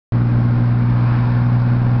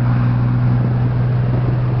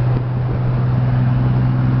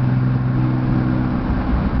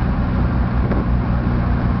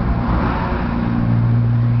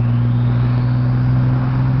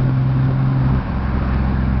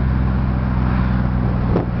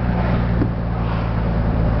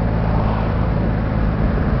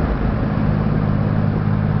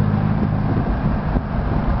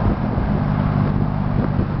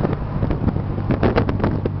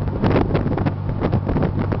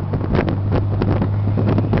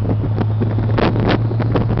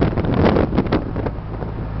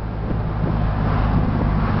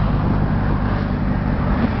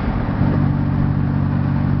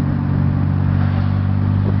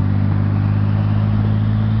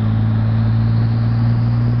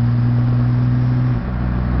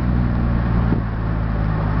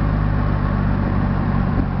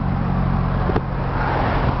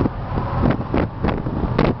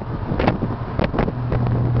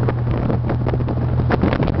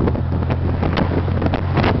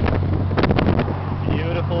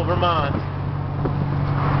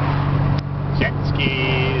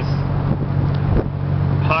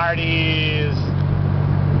F-150s,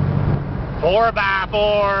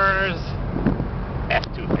 4x4s,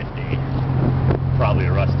 F-250, probably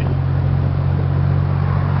a Rusty.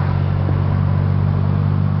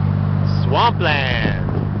 Swampland.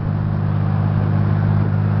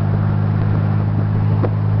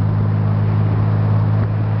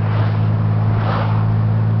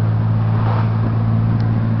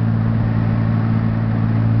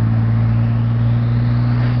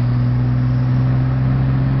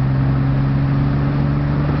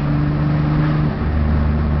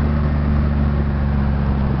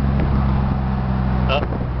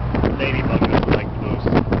 Ladybug doesn't like the boost.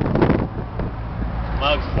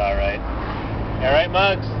 Mugs is alright. Alright,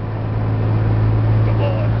 Mugs? Good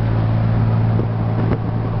boy.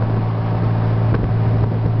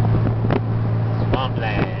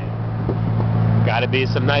 Swampland. Gotta be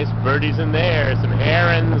some nice birdies in there, some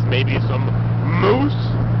herons, maybe some moose.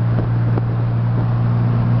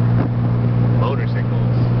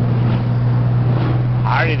 Motorcycles.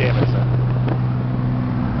 Harley Davidson.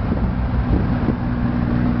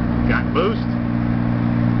 Got boost.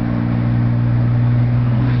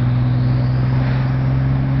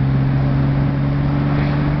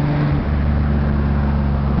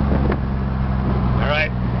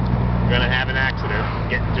 Alright, we're gonna have an accident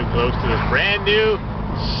getting too close to this brand new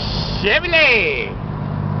Chevrolet.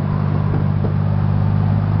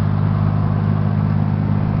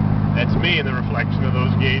 That's me in the reflection of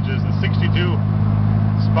those gauges. The 62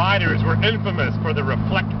 Spyders were infamous for the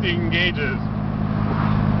reflecting gauges.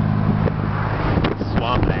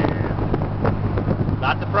 Swampland.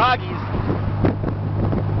 Lots of froggies.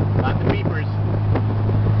 Lots of peepers.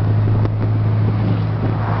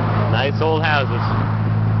 Nice old houses.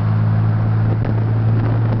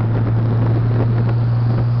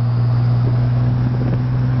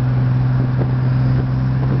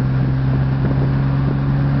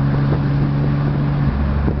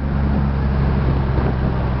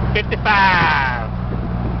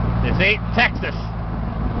 This ain't Texas.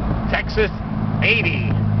 Texas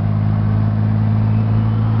 80.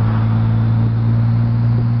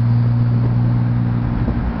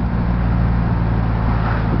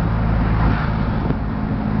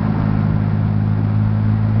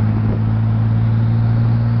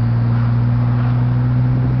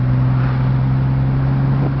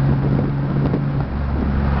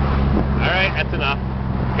 Alright, that's enough.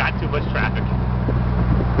 Got too much traffic.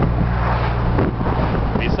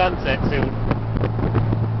 Be sunset soon.